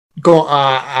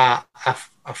got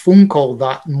a phone call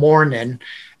that morning,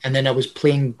 and then I was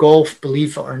playing golf,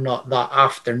 believe it or not, that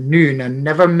afternoon. I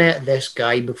never met this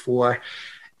guy before,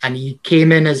 and he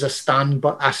came in as a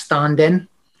stand-in.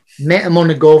 Met him on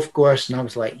a golf course, and I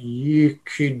was like, "You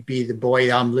could be the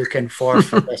boy I'm looking for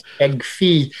this big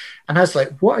fee." And I was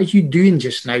like, "What are you doing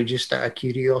just now?" Just out of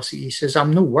curiosity, he says,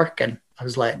 "I'm not working." I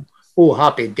was like, "Oh,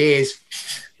 happy days!"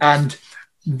 And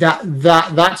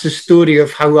that's a story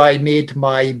of how I made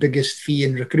my biggest fee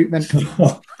in recruitment. It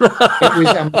was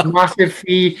a massive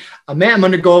fee. I met him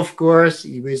on a golf course.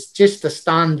 He was just a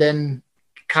stand-in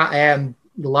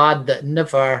lad that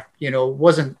never,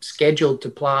 wasn't scheduled to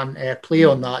play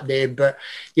on that day. But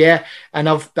yeah, and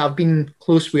I've been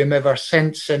close with him ever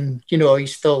since, and he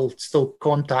still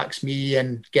contacts me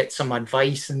and gets some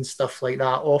advice and stuff like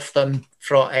that off them.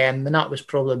 And that was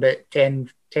probably about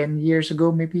 10 years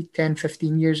ago, maybe 10,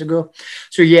 15 years ago.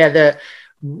 So yeah,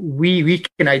 we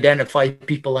can identify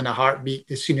people in a heartbeat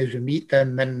as soon as we meet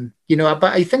them. And but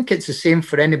I think it's the same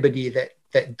for anybody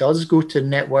that does go to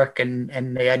network, and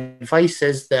the advice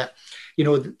is that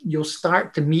you'll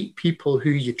start to meet people who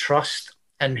you trust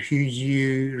and who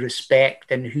you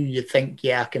respect and who you think,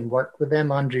 yeah, I can work with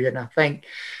them, Andrew. And I think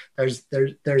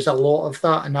there's a lot of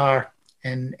that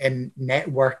in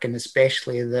network, and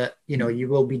especially that you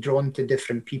will be drawn to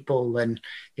different people, and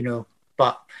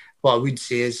but what I would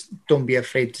say is don't be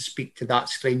afraid to speak to that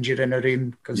stranger in a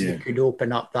room, because they could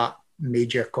open up that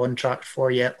major contract for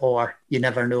you, or you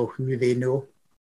never know who they know.